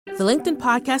The LinkedIn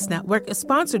Podcast Network is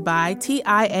sponsored by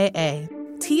TIAA.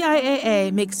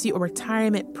 TIAA makes you a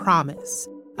retirement promise,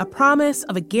 a promise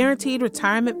of a guaranteed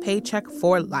retirement paycheck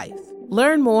for life.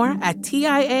 Learn more at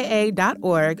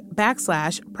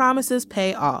TIAA.org/promises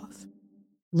pay off.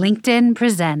 LinkedIn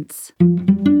presents.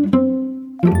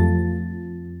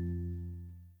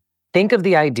 Think of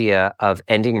the idea of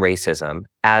ending racism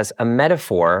as a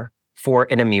metaphor for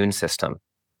an immune system.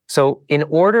 So in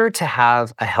order to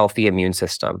have a healthy immune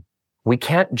system, we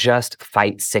can't just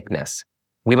fight sickness.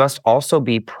 We must also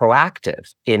be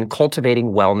proactive in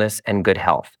cultivating wellness and good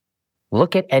health.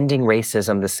 Look at ending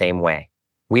racism the same way.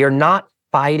 We are not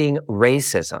fighting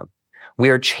racism. We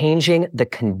are changing the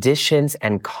conditions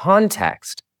and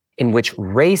context in which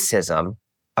racism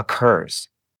occurs.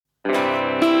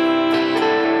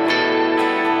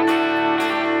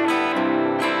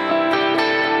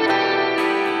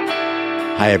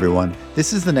 Hi, everyone.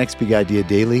 This is the Next Big Idea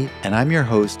Daily, and I'm your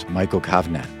host, Michael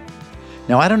Kovnat.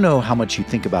 Now, I don't know how much you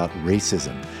think about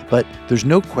racism, but there's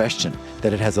no question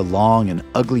that it has a long and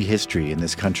ugly history in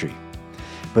this country.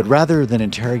 But rather than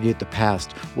interrogate the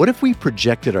past, what if we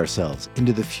projected ourselves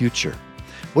into the future?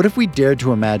 What if we dared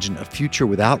to imagine a future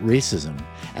without racism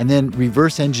and then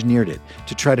reverse engineered it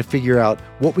to try to figure out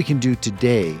what we can do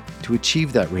today to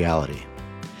achieve that reality?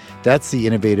 That's the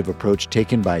innovative approach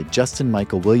taken by Justin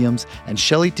Michael Williams and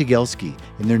Shelly Tygielski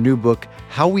in their new book,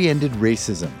 How We Ended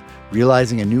Racism,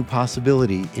 Realizing a New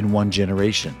Possibility in One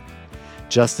Generation.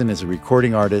 Justin is a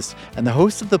recording artist and the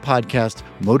host of the podcast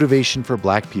Motivation for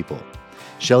Black People.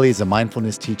 Shelly is a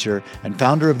mindfulness teacher and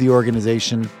founder of the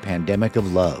organization Pandemic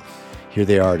of Love. Here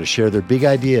they are to share their big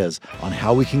ideas on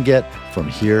how we can get from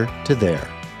here to there.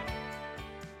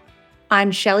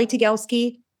 I'm Shelly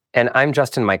Tygielski. And I'm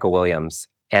Justin Michael Williams.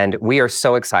 And we are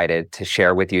so excited to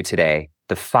share with you today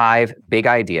the 5 big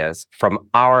ideas from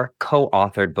our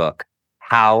co-authored book,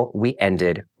 How We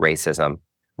Ended Racism,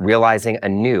 Realizing a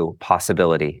New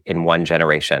Possibility in One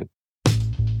Generation.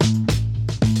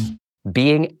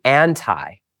 Being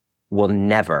anti will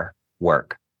never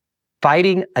work.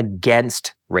 Fighting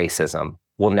against racism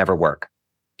will never work.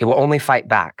 It will only fight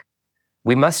back.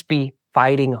 We must be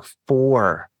fighting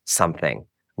for something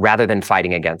rather than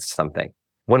fighting against something.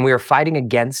 When we are fighting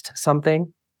against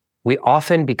something, we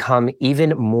often become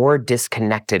even more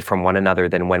disconnected from one another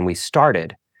than when we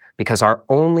started, because our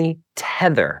only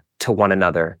tether to one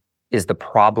another is the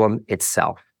problem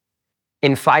itself.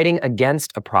 In fighting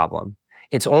against a problem,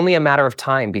 it's only a matter of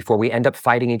time before we end up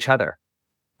fighting each other,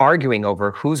 arguing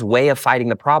over whose way of fighting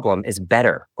the problem is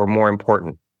better or more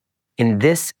important. In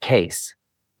this case,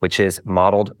 which is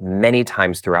modeled many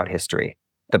times throughout history,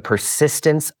 the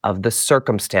persistence of the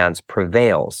circumstance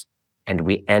prevails, and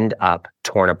we end up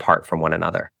torn apart from one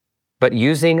another. But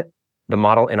using the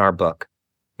model in our book,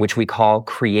 which we call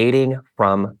Creating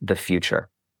from the Future,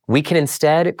 we can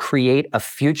instead create a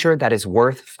future that is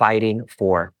worth fighting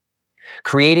for.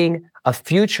 Creating a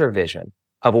future vision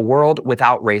of a world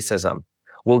without racism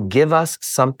will give us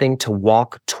something to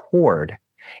walk toward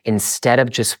instead of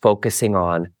just focusing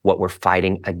on what we're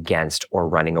fighting against or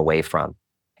running away from.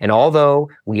 And although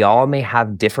we all may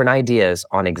have different ideas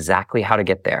on exactly how to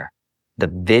get there, the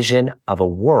vision of a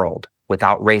world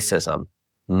without racism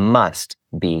must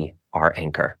be our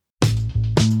anchor.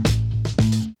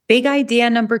 Big idea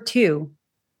number 2.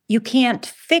 You can't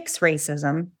fix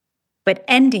racism, but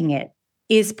ending it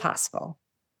is possible.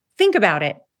 Think about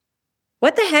it.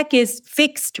 What the heck is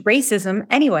fixed racism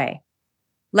anyway?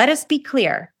 Let us be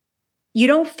clear. You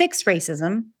don't fix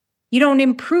racism. You don't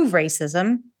improve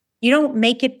racism. You don't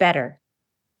make it better.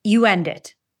 You end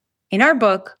it. In our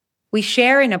book, we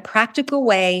share in a practical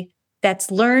way that's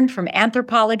learned from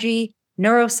anthropology,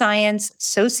 neuroscience,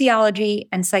 sociology,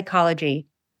 and psychology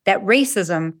that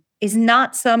racism is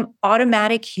not some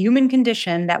automatic human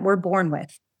condition that we're born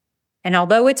with. And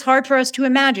although it's hard for us to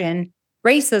imagine,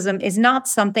 racism is not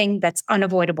something that's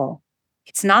unavoidable.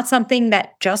 It's not something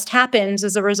that just happens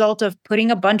as a result of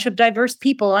putting a bunch of diverse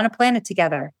people on a planet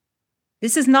together.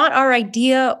 This is not our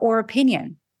idea or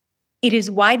opinion. It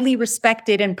is widely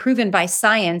respected and proven by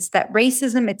science that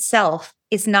racism itself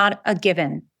is not a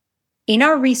given. In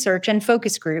our research and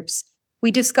focus groups,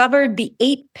 we discovered the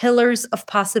 8 pillars of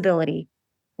possibility,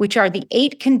 which are the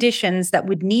 8 conditions that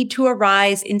would need to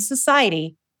arise in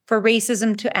society for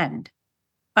racism to end.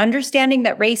 Understanding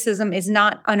that racism is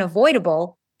not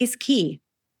unavoidable is key.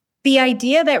 The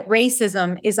idea that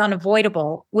racism is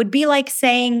unavoidable would be like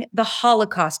saying the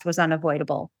Holocaust was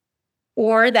unavoidable,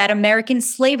 or that American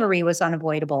slavery was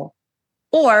unavoidable,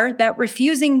 or that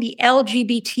refusing the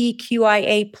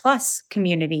LGBTQIA+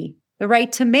 community the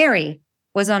right to marry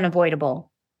was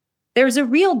unavoidable. There's a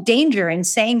real danger in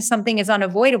saying something is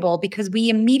unavoidable because we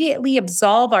immediately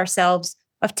absolve ourselves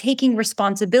of taking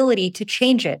responsibility to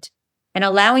change it and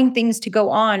allowing things to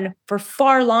go on for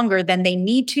far longer than they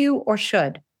need to or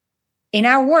should. In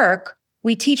our work,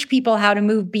 we teach people how to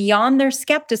move beyond their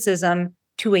skepticism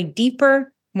to a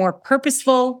deeper, more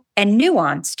purposeful, and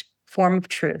nuanced form of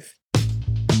truth.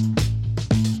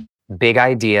 Big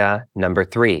idea number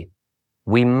 3.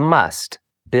 We must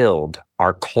build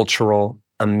our cultural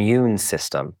immune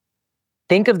system.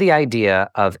 Think of the idea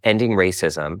of ending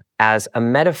racism as a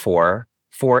metaphor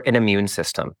for an immune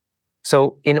system.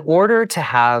 So in order to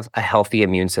have a healthy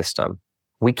immune system,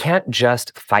 we can't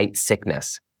just fight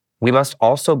sickness. We must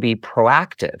also be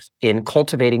proactive in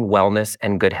cultivating wellness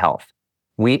and good health.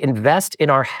 We invest in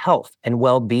our health and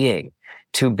well-being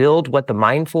to build what the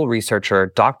mindful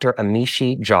researcher Dr.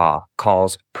 Amishi Jha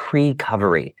calls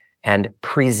pre-covery and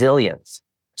presilience,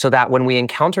 so that when we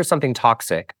encounter something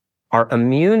toxic, our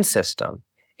immune system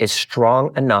is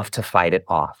strong enough to fight it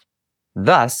off.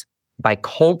 Thus, by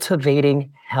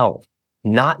cultivating health,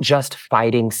 not just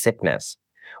fighting sickness,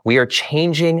 we are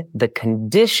changing the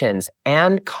conditions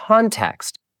and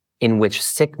context in which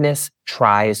sickness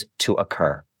tries to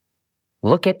occur.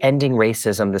 Look at ending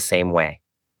racism the same way.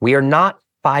 We are not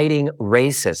fighting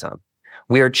racism.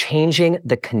 We are changing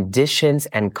the conditions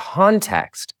and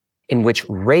context in which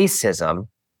racism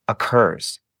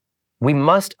occurs. We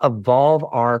must evolve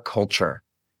our culture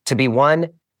to be one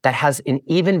that has an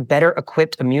even better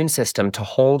equipped immune system to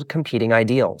hold competing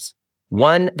ideals,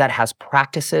 one that has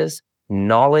practices,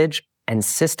 knowledge, and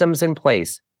systems in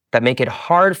place that make it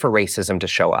hard for racism to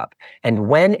show up. And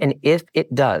when and if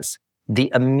it does,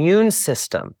 the immune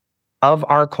system of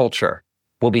our culture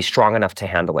will be strong enough to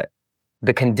handle it.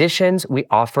 The conditions we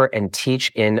offer and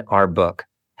teach in our book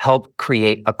help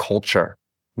create a culture,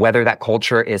 whether that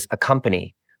culture is a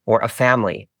company or a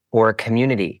family or a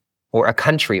community or a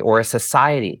country or a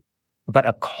society, but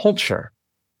a culture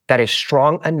that is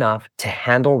strong enough to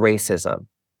handle racism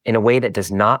in a way that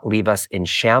does not leave us in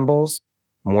shambles,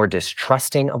 more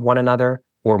distrusting of one another,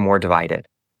 or more divided.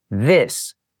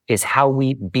 This is how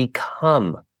we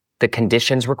become the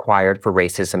conditions required for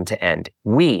racism to end.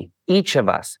 We, each of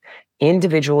us,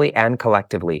 individually and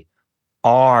collectively,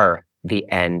 are the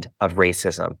end of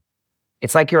racism.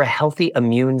 It's like you're a healthy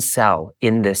immune cell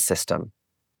in this system.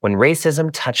 When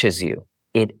racism touches you,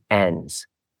 it ends.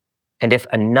 And if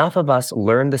enough of us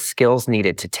learn the skills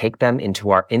needed to take them into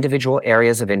our individual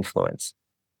areas of influence,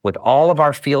 with all of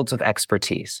our fields of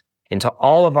expertise, into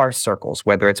all of our circles,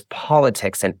 whether it's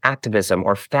politics and activism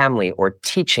or family or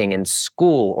teaching in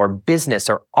school or business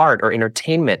or art or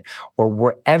entertainment or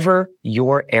wherever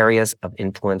your areas of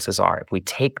influences are, if we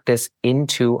take this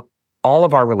into all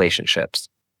of our relationships,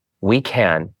 we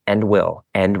can and will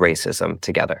end racism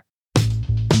together.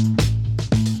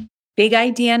 Big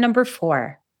idea number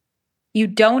 4. You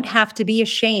don't have to be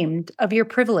ashamed of your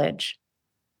privilege.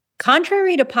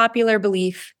 Contrary to popular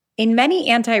belief, in many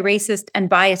anti-racist and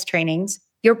bias trainings,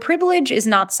 your privilege is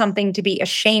not something to be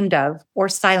ashamed of or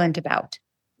silent about.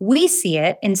 We see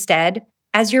it, instead,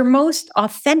 as your most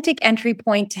authentic entry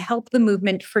point to help the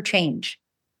movement for change.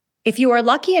 If you are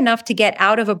lucky enough to get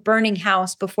out of a burning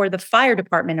house before the fire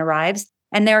department arrives,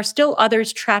 and there are still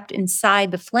others trapped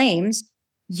inside the flames,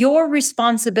 your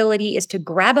responsibility is to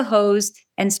grab a hose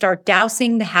and start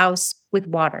dousing the house with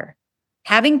water.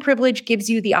 Having privilege gives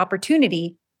you the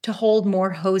opportunity to hold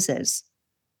more hoses.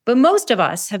 But most of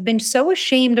us have been so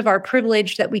ashamed of our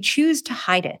privilege that we choose to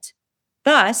hide it.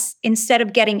 Thus, instead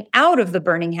of getting out of the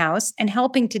burning house and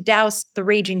helping to douse the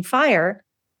raging fire,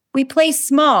 we play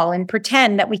small and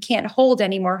pretend that we can't hold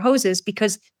any more hoses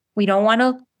because we don't want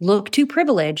to look too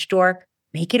privileged or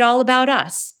make it all about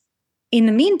us. In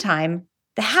the meantime,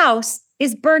 the house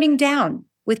is burning down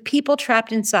with people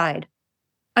trapped inside.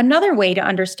 Another way to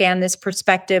understand this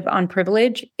perspective on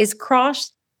privilege is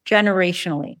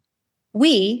cross-generationally.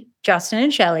 We, Justin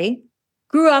and Shelly,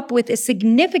 grew up with a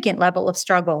significant level of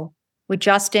struggle, with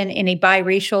Justin in a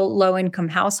biracial low-income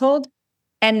household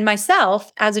and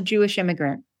myself as a Jewish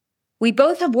immigrant. We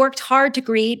both have worked hard to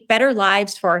create better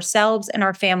lives for ourselves and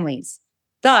our families.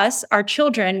 Thus, our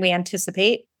children, we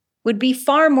anticipate, would be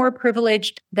far more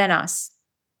privileged than us.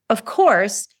 Of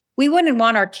course, we wouldn't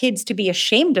want our kids to be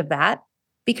ashamed of that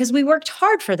because we worked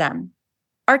hard for them.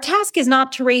 Our task is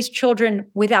not to raise children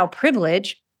without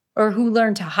privilege or who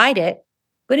learn to hide it,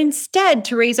 but instead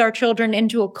to raise our children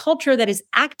into a culture that is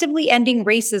actively ending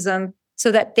racism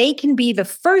so that they can be the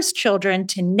first children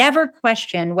to never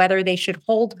question whether they should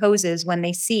hold hoses when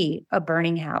they see a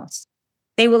burning house.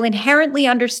 They will inherently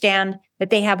understand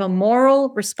that they have a moral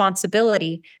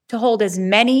responsibility to hold as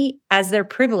many as their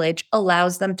privilege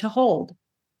allows them to hold.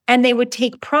 And they would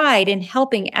take pride in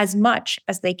helping as much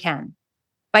as they can.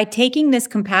 By taking this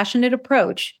compassionate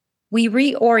approach, we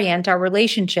reorient our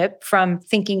relationship from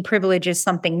thinking privilege is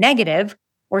something negative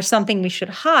or something we should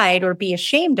hide or be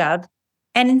ashamed of,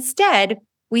 and instead,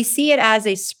 we see it as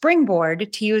a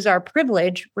springboard to use our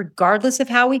privilege, regardless of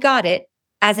how we got it,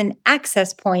 as an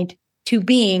access point to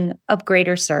being of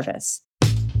greater service.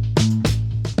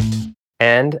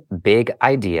 And big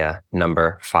idea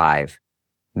number 5,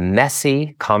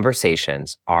 messy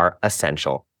conversations are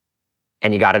essential,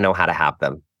 and you got to know how to have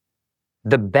them.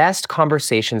 The best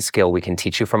conversation skill we can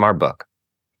teach you from our book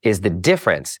is the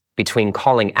difference between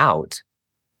calling out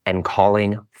and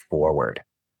calling forward.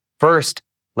 First,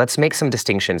 let's make some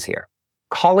distinctions here.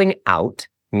 Calling out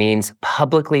means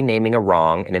publicly naming a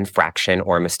wrong, an infraction,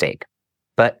 or a mistake.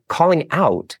 But calling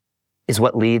out is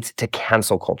what leads to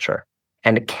cancel culture.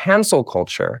 And cancel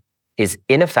culture is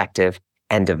ineffective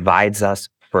and divides us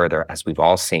further, as we've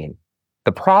all seen.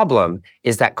 The problem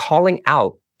is that calling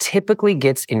out typically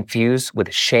gets infused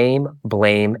with shame,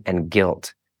 blame, and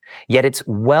guilt. Yet it's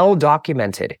well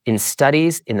documented in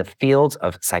studies in the fields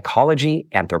of psychology,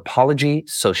 anthropology,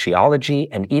 sociology,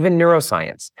 and even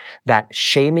neuroscience that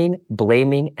shaming,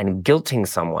 blaming, and guilting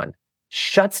someone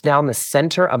shuts down the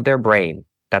center of their brain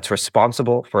that's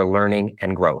responsible for learning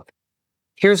and growth.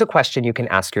 Here's a question you can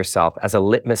ask yourself as a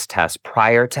litmus test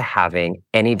prior to having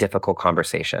any difficult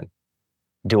conversation.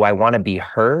 Do I want to be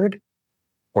heard,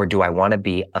 or do I want to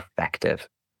be effective?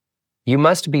 You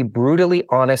must be brutally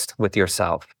honest with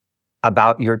yourself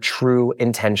about your true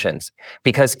intentions.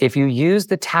 Because if you use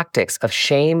the tactics of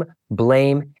shame,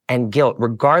 blame, and guilt,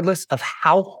 regardless of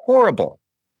how horrible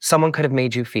someone could have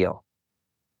made you feel,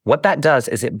 what that does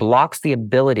is it blocks the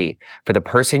ability for the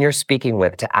person you're speaking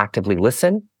with to actively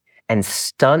listen and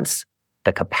stunts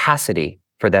the capacity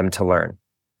for them to learn.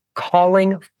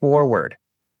 Calling forward,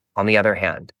 on the other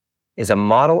hand, is a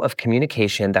model of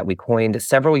communication that we coined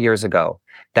several years ago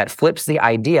that flips the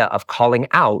idea of calling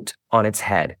out on its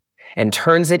head and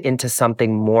turns it into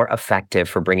something more effective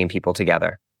for bringing people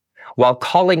together. While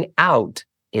calling out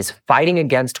is fighting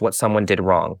against what someone did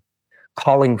wrong,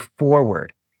 calling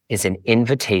forward is an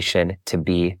invitation to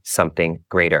be something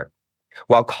greater.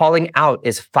 While calling out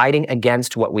is fighting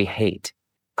against what we hate,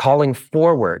 calling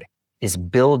forward is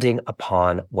building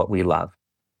upon what we love.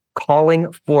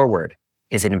 Calling forward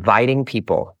is inviting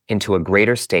people into a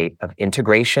greater state of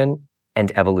integration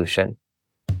and evolution.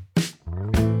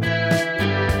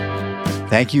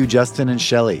 Thank you, Justin and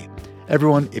Shelly.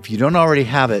 Everyone, if you don't already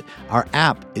have it, our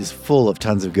app is full of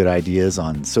tons of good ideas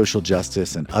on social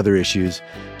justice and other issues.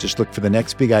 Just look for the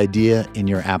next big idea in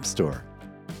your app store.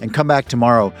 And come back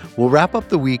tomorrow. We'll wrap up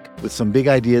the week with some big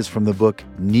ideas from the book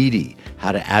Needy,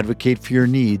 How to Advocate for Your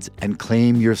Needs and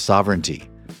Claim Your Sovereignty.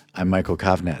 I'm Michael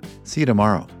Kovnat. See you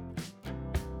tomorrow.